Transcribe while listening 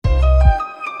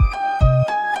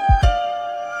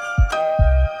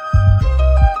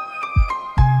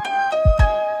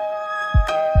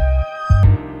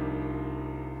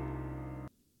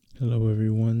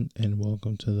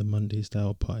welcome to the Monday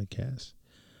Style Podcast.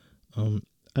 Um,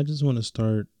 I just want to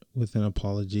start with an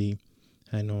apology.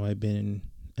 I know I've been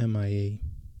MIA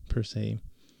per se.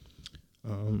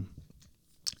 Um,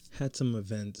 had some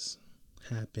events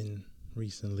happen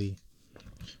recently.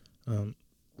 Um,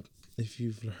 if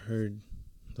you've heard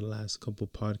the last couple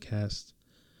podcasts,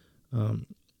 um,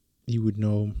 you would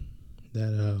know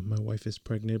that my wife is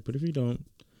pregnant. But if you don't,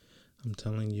 I'm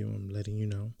telling you, I'm letting you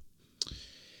know.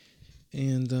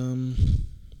 And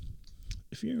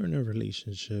if you're in a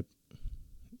relationship,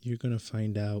 you're going to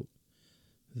find out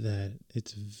that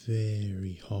it's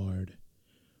very hard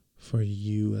for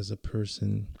you as a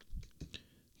person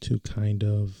to kind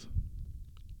of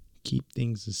keep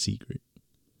things a secret.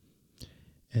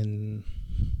 And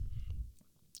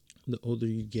the older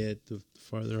you get, the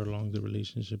farther along the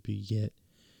relationship you get,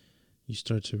 you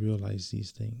start to realize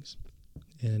these things.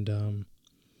 And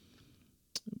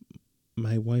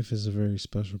my wife is a very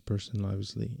special person,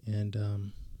 obviously,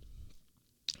 and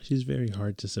she's very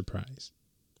hard to surprise,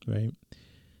 right?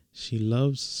 She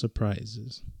loves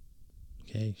surprises.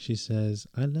 Okay, she says,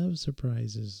 I love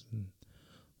surprises and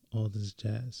all this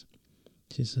jazz.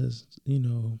 She says,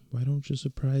 why don't you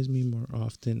surprise me more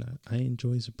often? I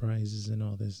enjoy surprises and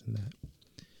all this and that.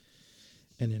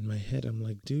 And in my head, I'm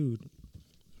like, dude,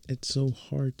 it's so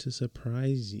hard to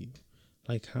surprise you.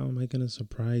 Like, how am I going to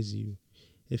surprise you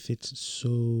if it's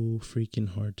so freaking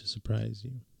hard to surprise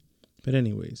you? But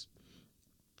anyways,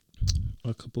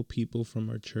 a couple people from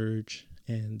our church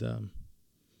and the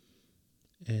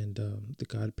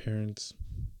godparents,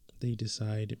 they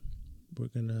decide we're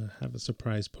going to have a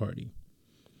surprise party.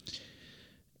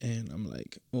 And I'm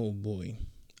like, oh boy,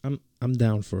 I'm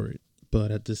down for it.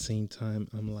 But at the same time,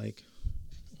 I'm like,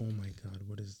 oh my God,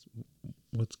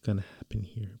 what's gonna happen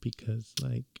here? Because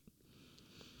like,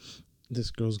 this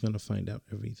girl's gonna find out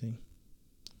everything.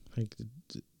 Like,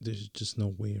 there's just no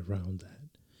way around that.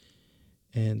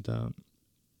 And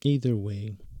either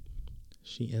way,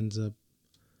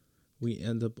 we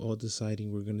end up all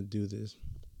deciding we're gonna do this.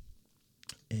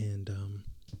 And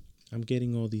I'm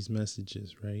getting all these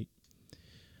messages, right?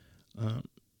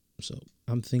 So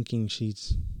I'm thinking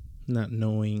she's not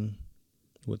knowing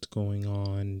what's going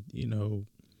on,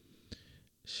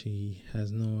 she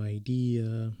has no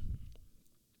idea.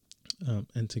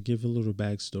 And to give a little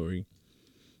backstory,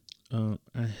 I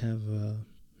have a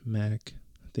Mac.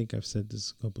 I think I've said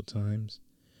this a couple times.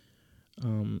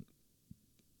 And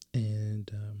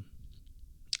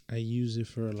I use it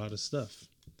for a lot of stuff.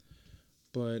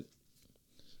 But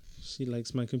she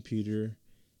likes my computer,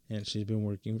 and she's been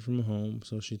working from home,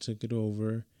 so she took it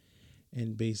over.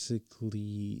 And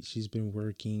basically, she's been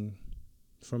working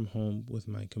from home with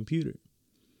my computer.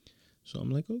 So I'm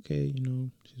like, okay,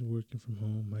 she's working from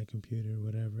home, my computer,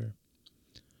 whatever.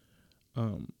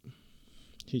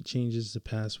 She changes the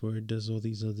password, does all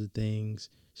these other things.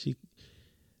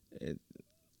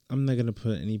 I'm not gonna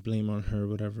put any blame on her,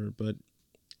 whatever, but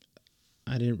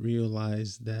I didn't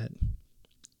realize that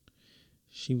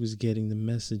she was getting the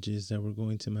messages that were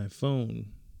going to my phone,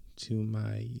 to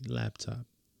my laptop.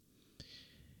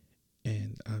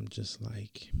 And I'm just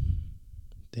like,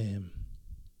 damn.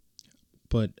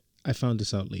 But I found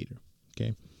this out later.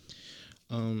 Okay.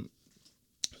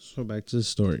 So back to the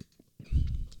story.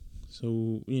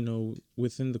 So,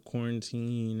 within the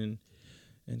quarantine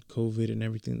and COVID and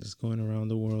everything that's going around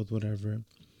the world, whatever,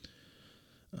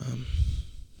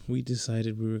 we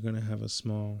decided we were going to have a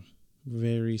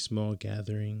very small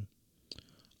gathering.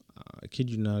 I kid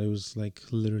you not, it was like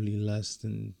literally less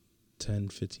than 10,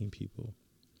 15 people.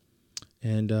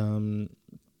 And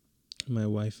my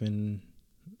wife and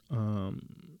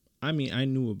I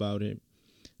knew about it,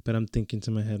 but I'm thinking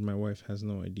to my head, my wife has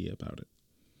no idea about it.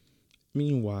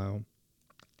 Meanwhile,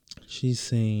 she's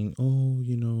saying, oh,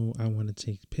 I want to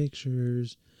take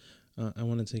pictures. I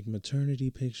want to take maternity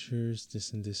pictures,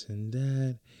 this and this and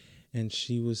that. And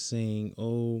she was saying,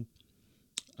 oh,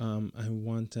 I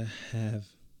want to have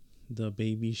the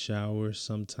baby shower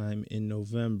sometime in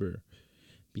November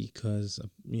because,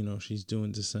 she's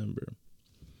doing December.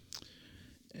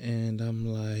 And I'm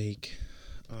like,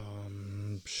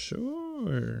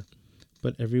 sure.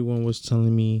 But everyone was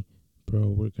telling me, bro,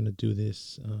 we're going to do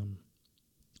this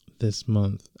this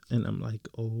month. And I'm like,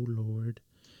 oh, Lord.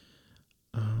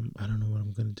 I don't know what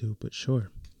I'm going to do, but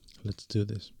sure, let's do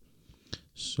this.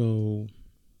 So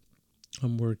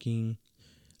I'm working,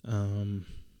 and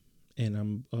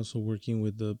I'm also working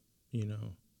with the,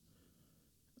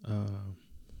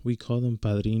 we call them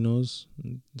padrinos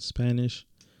in Spanish.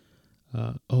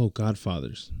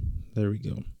 Godfathers. There we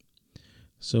go.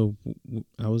 So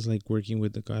I was like working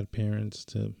with the godparents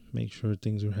to make sure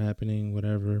things were happening,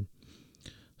 whatever.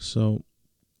 So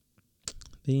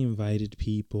they invited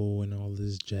people and all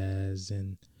this jazz,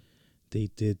 and they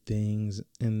did things,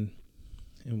 and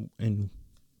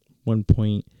one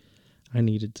point I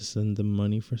needed to send them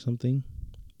money for something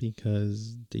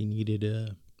because they needed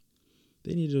to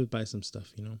buy some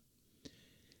stuff, And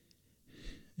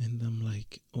I'm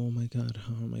like, oh my God,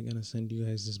 how am I gonna send you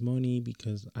guys this money?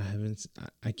 Because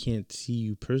I can't see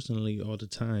you personally all the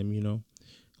time,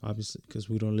 Obviously, because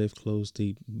we don't live close.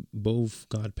 Both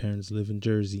godparents live in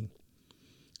Jersey,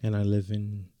 and I live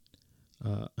in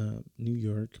New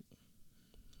York.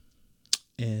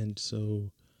 And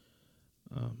so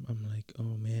I'm like,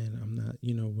 oh man, I'm not,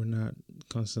 we're not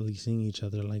constantly seeing each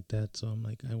other like that. So I'm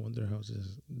like, I wonder how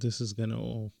this is gonna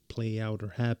all play out or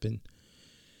happen.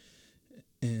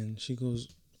 And she goes,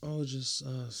 oh, just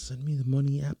send me the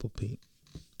money Apple Pay.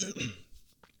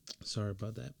 Sorry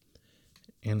about that.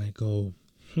 And I go,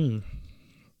 I'm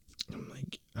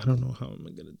like, I don't know how am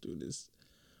I gonna do this,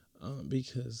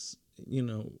 because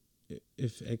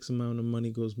if X amount of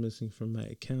money goes missing from my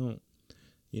account,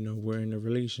 we're in a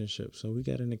relationship, so we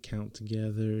got an account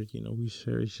together. We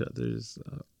share each other's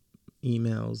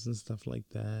emails and stuff like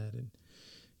that, and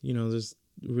there's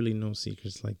really no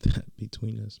secrets like that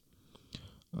between us.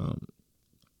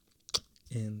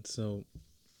 And so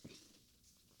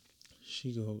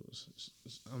she goes,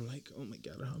 I'm like, oh my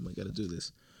God, how am I gonna do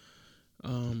this?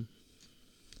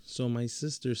 So my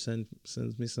sister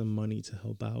sends me some money to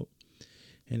help out,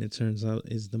 and it turns out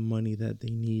is the money that they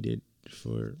needed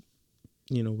for,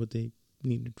 what they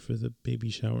needed for the baby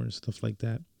shower and stuff like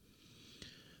that.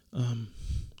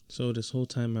 So this whole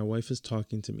time my wife is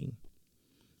talking to me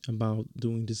about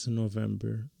doing this in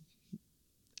November,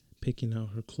 picking out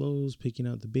her clothes, picking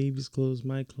out the baby's clothes,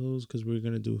 my clothes, because we're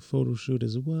going to do a photo shoot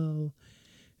as well,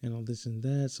 and all this and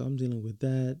that. So I'm dealing with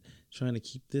that, trying to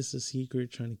keep this a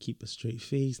secret, trying to keep a straight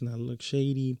face, not look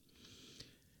shady.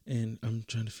 And I'm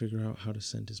trying to figure out how to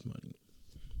send this money.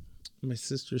 My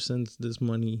sister sends this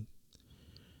money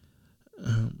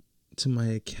to my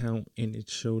account, and it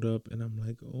showed up, and I'm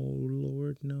like, oh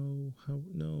Lord, no, how,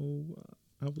 no,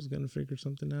 I was going to figure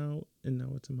something out, and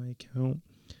now it's in my account.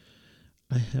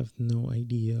 I have no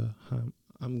idea how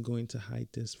I'm going to hide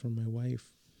this from my wife.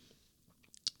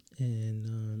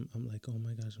 And I'm like, oh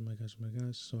my gosh, oh my gosh, oh my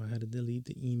gosh. So I had to delete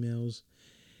the emails,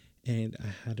 and I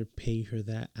had to pay her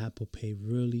that Apple Pay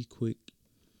really quick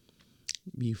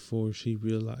before she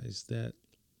realized that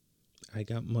I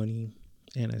got money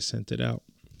and I sent it out.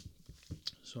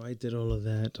 So I did all of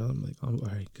that. I'm like, all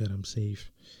right, good, I'm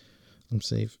safe. I'm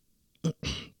safe. And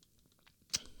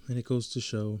it goes to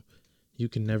show you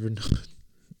can never know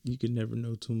you can never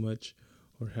know too much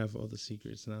or have all the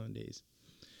secrets nowadays.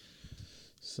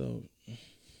 So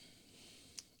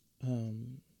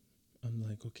I'm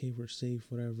like, okay, we're safe,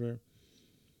 whatever.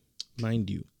 Mind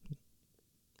you,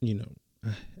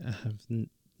 I have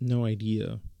no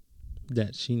idea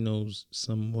that she knows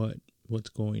somewhat what's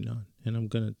going on. And I'm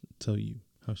going to tell you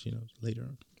how she knows later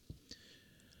on.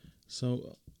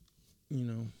 So,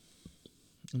 I'm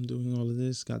doing all of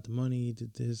this, got the money,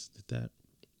 did this, did that.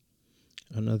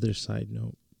 Another side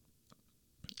note,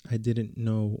 I didn't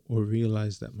know or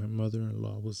realize that my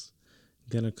mother-in-law was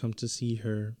going to come to see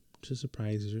her to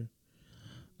surprise her.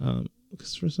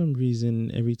 Because for some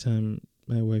reason, every time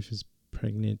my wife is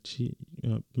pregnant, she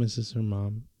misses her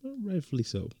mom, rightfully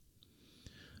so.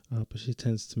 But she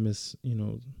tends to miss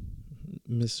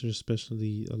her,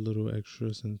 especially a little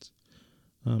extra since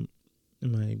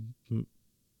my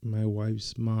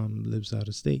wife's mom lives out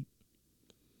of state.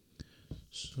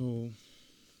 So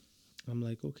I'm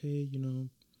like, okay, don't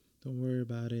worry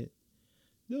about it.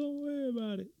 Don't worry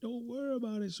about it. Don't worry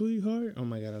about it, sweetheart. Oh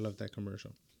my God, I love that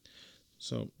commercial.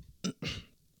 So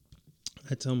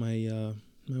I tell my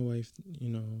wife,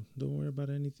 don't worry about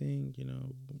anything,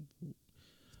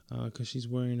 because she's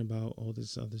worrying about all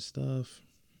this other stuff,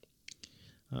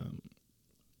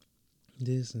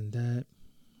 this and that,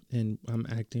 and I'm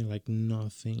acting like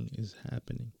nothing is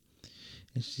happening.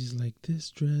 And she's like, this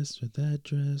dress or that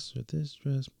dress or this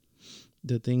dress.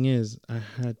 The thing is, I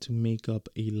had to make up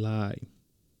a lie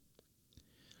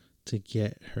to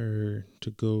get her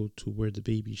to go to where the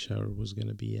baby shower was going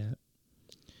to be at,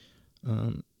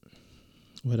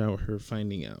 without her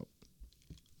finding out.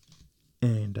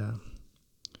 And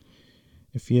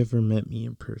if you ever met me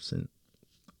in person,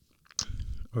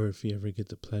 or if you ever get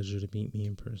the pleasure to meet me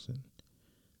in person,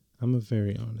 I'm a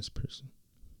very honest person.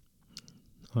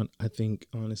 I think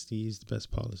honesty is the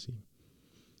best policy.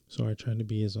 So I try to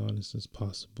be as honest as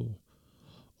possible,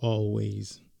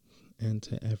 always, and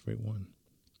to everyone.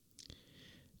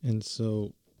 And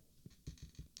so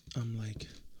I'm like,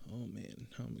 oh man,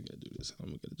 how am I going to do this? How am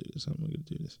I going to do this? How am I going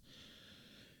to do this?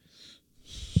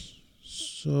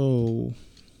 So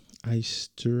I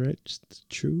stretched the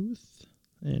truth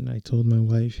and I told my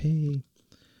wife, hey,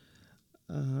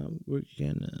 uh, we're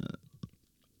gonna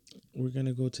we're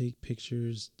gonna go take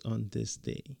pictures on this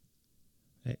day,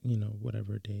 at,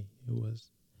 whatever day it was.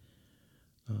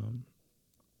 Um,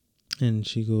 and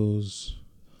she goes,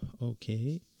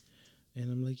 okay.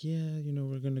 And I'm like, yeah,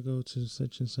 we're gonna go to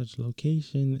such and such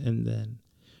location, and then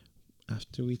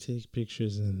after we take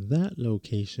pictures in that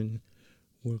location,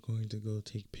 we're going to go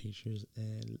take pictures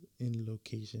and in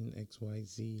location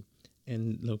XYZ.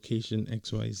 And location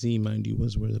XYZ, mind you,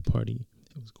 was where the party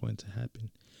was going to happen.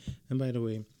 And by the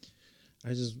way,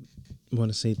 I just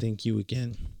want to say thank you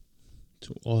again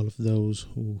to all of those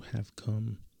who have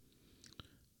come,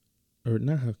 or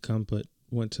not have come, but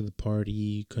went to the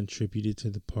party, contributed to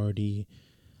the party,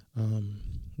 um,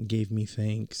 gave me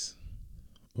thanks,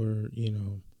 or,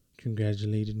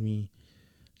 congratulated me.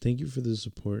 Thank you for the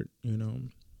support.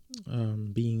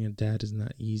 Being a dad is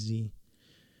not easy,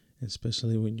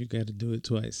 especially when you got to do it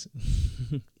twice.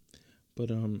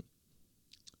 But,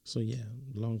 so yeah,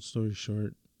 long story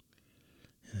short,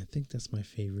 and I think that's my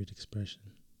favorite expression,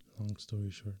 long story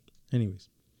short. Anyways,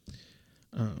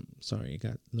 sorry, I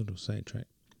got a little sidetracked.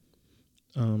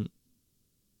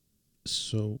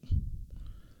 So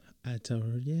I tell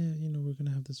her, yeah, we're gonna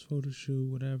have this photo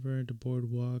shoot, whatever, the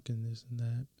boardwalk and this and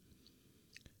that.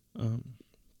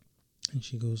 And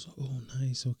she goes, oh,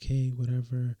 nice, okay,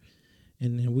 whatever.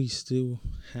 And then we still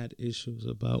had issues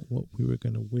about what we were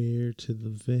gonna wear to the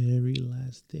very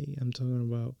last day. I'm talking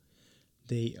about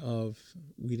day of.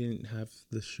 We didn't have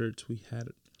the shirts we had.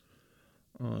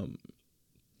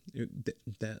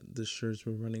 That the shirts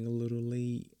were running a little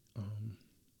late.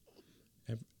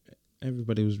 Ev-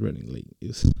 Everybody was running late.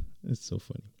 It's so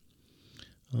funny.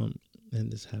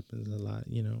 And this happens a lot.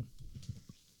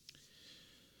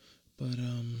 But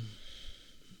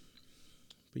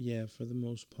but yeah, for the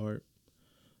most part,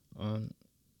 um,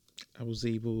 I was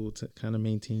able to kind of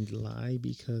maintain the lie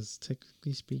because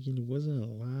technically speaking, it wasn't a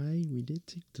lie. We did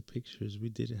take the pictures. We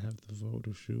didn't have the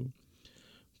photo shoot,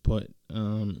 but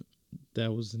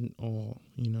that wasn't all.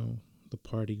 The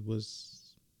party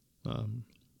was um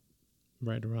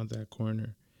right around that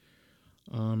corner.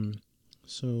 Um,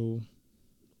 so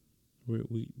we're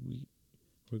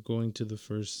going to the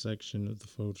first section of the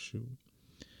photo shoot.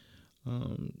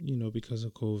 Because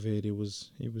of COVID,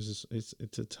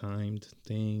 it's a timed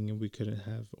thing, and we couldn't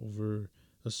have over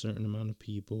a certain amount of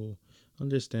people.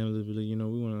 Understandably,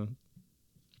 we want to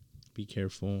be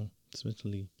careful,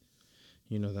 especially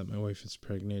that my wife is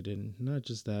pregnant, and not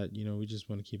just that. We just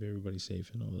want to keep everybody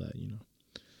safe and all that.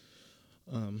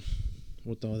 Um,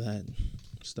 with all that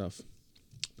stuff.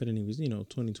 But anyways,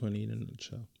 2020 in a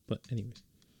nutshell. But anyways,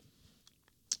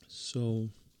 so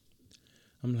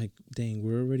I'm like, dang,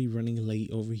 we're already running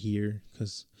late over here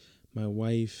because my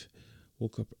wife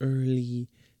woke up early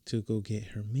to go get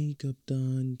her makeup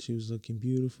done. She was looking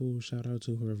beautiful. Shout out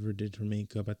to whoever did her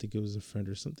makeup. I think it was a friend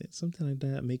or something like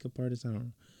that. Makeup artist, I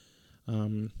don't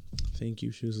know. Thank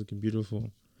you. She was looking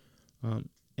beautiful.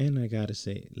 And I gotta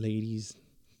say, ladies,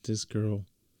 this girl,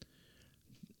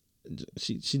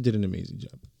 she did an amazing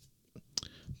job.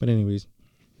 But anyways,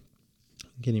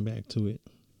 getting back to it,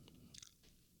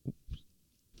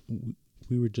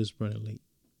 we were just running late.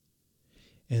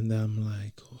 And I'm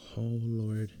like, oh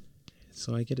Lord.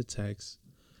 So I get a text.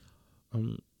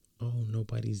 Oh,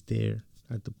 nobody's there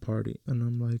at the party. And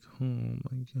I'm like, oh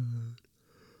my God.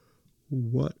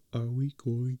 What are we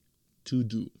going to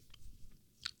do?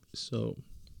 So,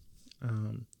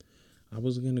 I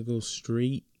was gonna go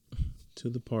straight to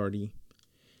the party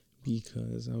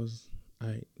because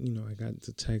I got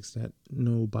the text that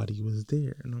nobody was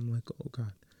there. And I'm like, oh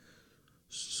God.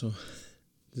 So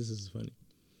this is funny.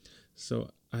 So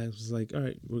I was like, all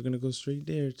right, we're going to go straight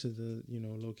there to the,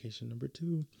 location number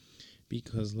 2,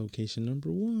 because location number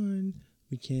 1,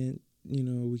 we can't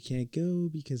go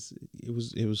because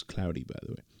it was cloudy, by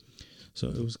the way. So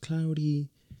it was cloudy,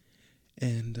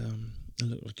 and it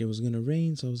looked like it was going to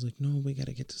rain. So I was like, no, we got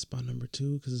to get to spot number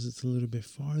 2 because it's a little bit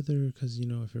farther because,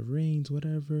 if it rains,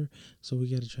 whatever. So we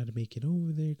got to try to make it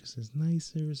over there because it's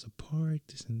nicer. It's a park,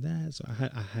 this and that. So I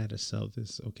had to sell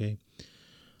this, okay?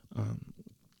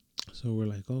 So we're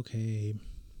like, okay.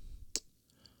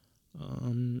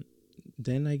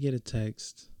 Then I get a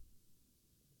text.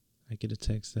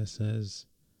 that says,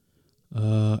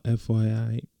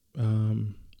 FYI,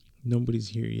 nobody's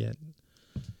here yet.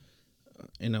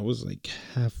 And I was like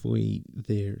halfway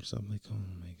there. So I'm like, oh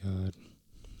my God,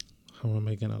 how am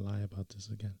I going to lie about this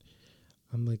again?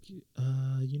 I'm like, you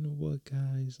know what,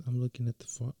 guys? I'm looking at the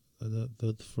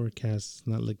forecast. It's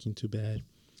not looking too bad.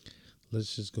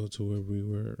 let's just go to where we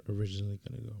were originally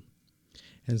gonna go.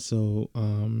 And so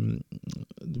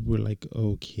we're like,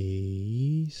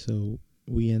 okay. So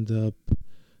we end up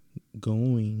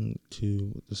going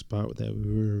to the spot that we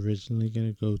were originally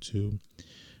gonna go to.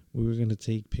 We were gonna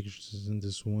take pictures in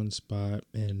this one spot,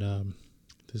 and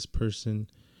this person,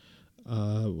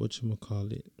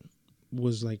 whatchamacallit,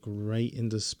 was like right in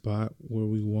the spot where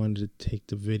we wanted to take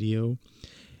the video.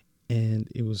 And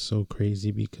it was so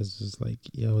crazy because it's like,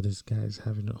 yo, this guy's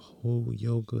having a whole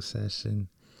yoga session,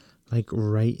 like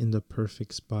right in the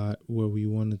perfect spot where we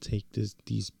want to take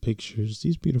these pictures,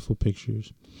 these beautiful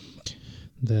pictures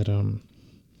that a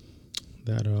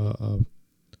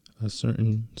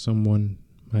certain someone,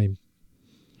 my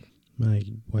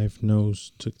wife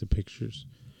knows, took the pictures.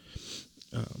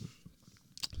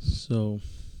 So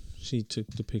she took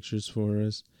the pictures for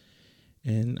us,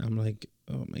 and I'm like,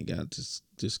 oh my god,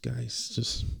 this guy's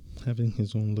just having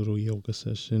his own little yoga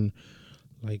session,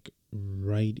 like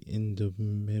right in the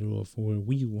middle of where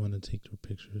we want to take our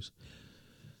pictures.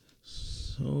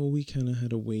 So we kind of had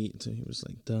to wait until he was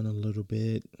like done a little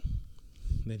bit.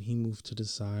 Then he moved to the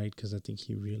side because I think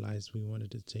he realized we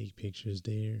wanted to take pictures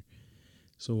there.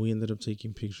 So we ended up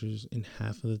taking pictures in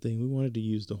half of the thing. We wanted to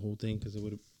use the whole thing because it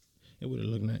would have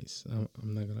looked nice.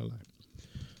 I'm not gonna lie.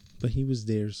 But he was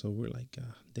there, so we're like,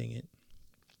 dang it.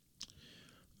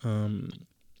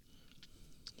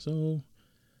 So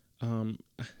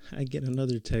I get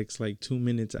another text like 2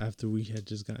 minutes after we had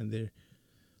just gotten there.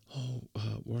 Oh,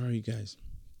 where are you guys?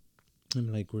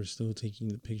 I'm like, we're still taking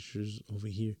the pictures over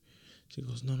here. She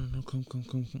goes, no, come,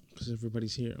 because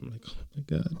everybody's here. I'm like, oh my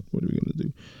god, what are we gonna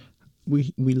do?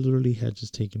 We literally had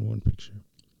just taken one picture,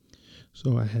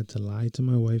 so I had to lie to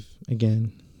my wife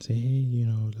again. Say, hey,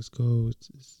 let's go.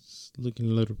 It's looking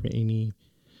a little rainy.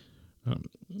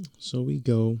 So we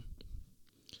go.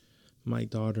 My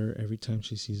daughter, every time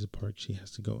she sees a park, she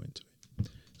has to go into it.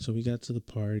 So we got to the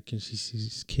park, and she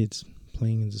sees kids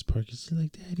playing in this park. She's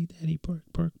like, Daddy, park.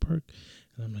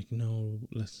 And I'm like, no,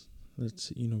 let's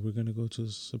we're gonna go to a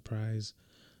surprise,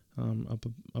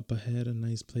 up ahead, a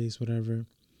nice place, whatever.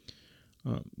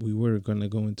 We were gonna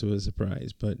go into a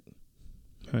surprise, but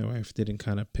my wife didn't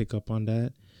kind of pick up on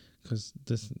that, because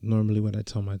that's normally what I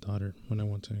tell my daughter when I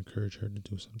want to encourage her to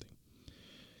do something.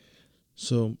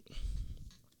 So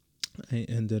I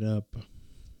ended up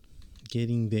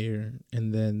getting there,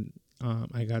 and then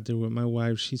I got there with my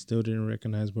wife. She still didn't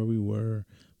recognize where we were,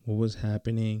 what was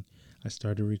happening. I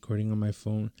started recording on my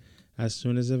phone. As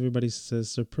soon as everybody says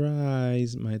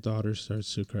surprise, my daughter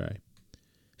starts to cry.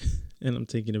 And I'm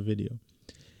taking a video.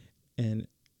 And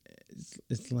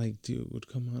it's like, dude,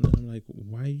 come on. And I'm like,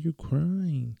 why are you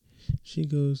crying? She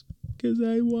goes, because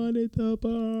I wanted the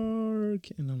park.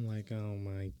 And I'm like, oh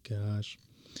my gosh.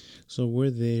 So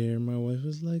we're there. My wife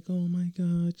was like, oh my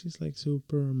god. She's like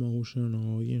super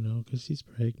emotional, because she's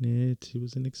pregnant. She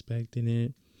wasn't expecting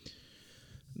it.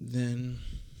 Then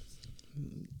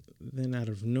out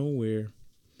of nowhere,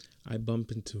 I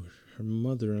bump into her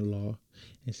mother-in-law,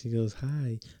 and she goes,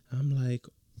 hi. I'm like,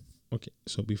 okay.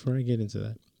 So before I get into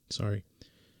that, sorry.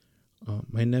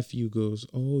 My nephew goes,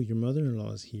 oh, your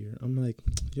mother-in-law is here. I'm like,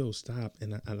 yo, stop.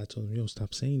 And I told him, yo,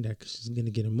 stop saying that, because she's going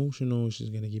to get emotional. She's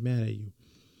going to get mad at you.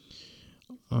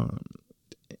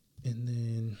 And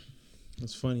then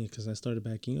it's funny because I started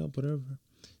backing up, whatever,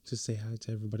 to say hi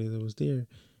to everybody that was there.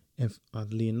 And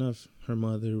oddly enough, her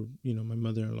mother, my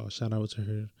mother-in-law, shout out to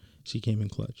her. She came in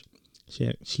clutch.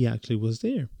 She actually was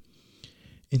there.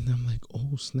 And I'm like,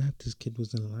 oh, snap, this kid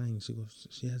wasn't lying. She goes,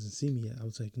 she hasn't seen me yet. I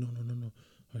was like, no.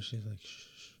 Or she's like,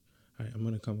 shh. All right, I'm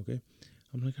going to come, okay?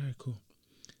 I'm like, all right, cool.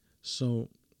 So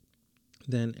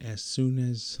then as soon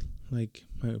as, like,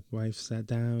 my wife sat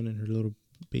down in her little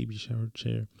baby shower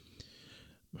chair,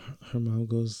 her mom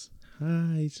goes,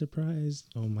 hi, surprise.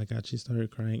 Oh, my God, she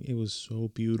started crying. It was so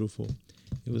beautiful.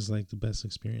 It was, like, the best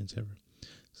experience ever.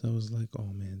 So I was like,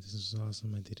 oh, man, this is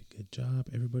awesome. I did a good job.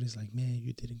 Everybody's like, man,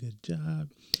 you did a good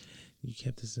job. You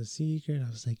kept this a secret. I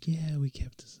was like, yeah, we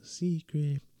kept this a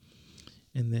secret.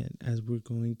 And then as we're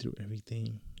going through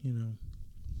everything,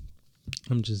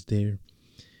 I'm just there.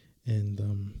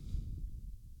 And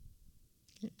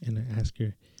I asked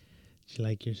her, did you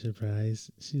like your surprise?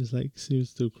 She was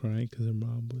still crying because her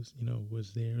mom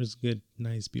was there. It was a good,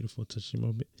 nice, beautiful, touching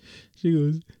moment. She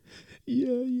goes, yeah,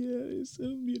 it's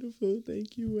so beautiful.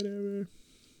 Thank you, whatever.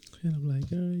 And I'm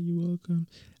like, all right, you're welcome.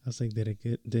 I was like,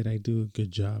 did I do a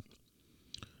good job?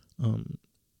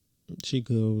 She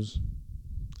goes,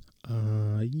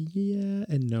 yeah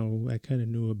and no. I kind of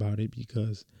knew about it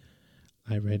because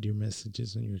I read your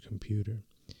messages on your computer.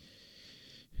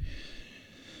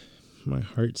 My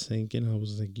heart sank, and I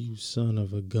was like, you son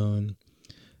of a gun.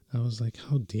 I was like,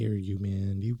 how dare you,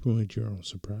 man? You ruined your own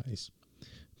surprise.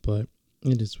 But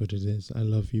it is what it is. I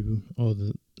love you. All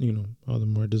the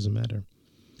more it doesn't matter.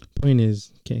 Point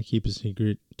is, can't keep a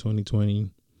secret.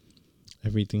 2020,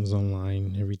 everything's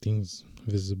online, everything's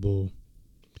visible,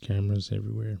 cameras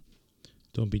everywhere.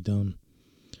 Don't be dumb.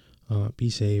 Be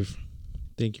safe.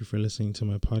 Thank you for listening to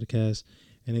my podcast.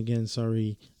 And again,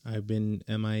 sorry, I've been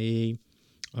MIA.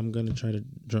 I'm going to try to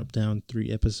drop down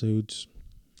 3 episodes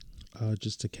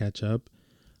just to catch up.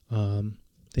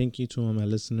 Thank you to all my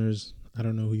listeners. I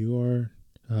don't know who you are,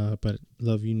 but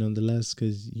love you nonetheless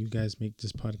because you guys make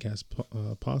this podcast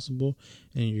possible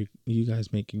and you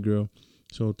guys make it grow.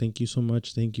 So thank you so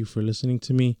much. Thank you for listening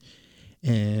to me.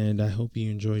 And I hope you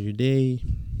enjoy your day.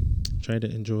 Try to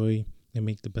enjoy and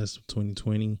make the best of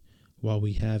 2020 while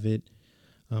we have it.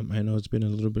 I know it's been a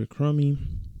little bit crummy,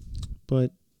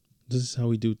 but this is how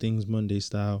we do things Monday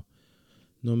style.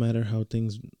 No matter how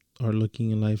things are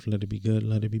looking in life, let it be good,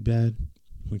 let it be bad.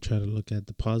 We try to look at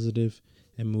the positive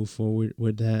and move forward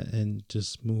with that and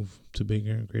just move to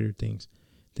bigger and greater things.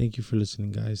 Thank you for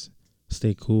listening, guys.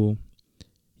 Stay cool.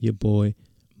 Your boy,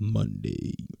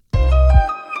 Monday.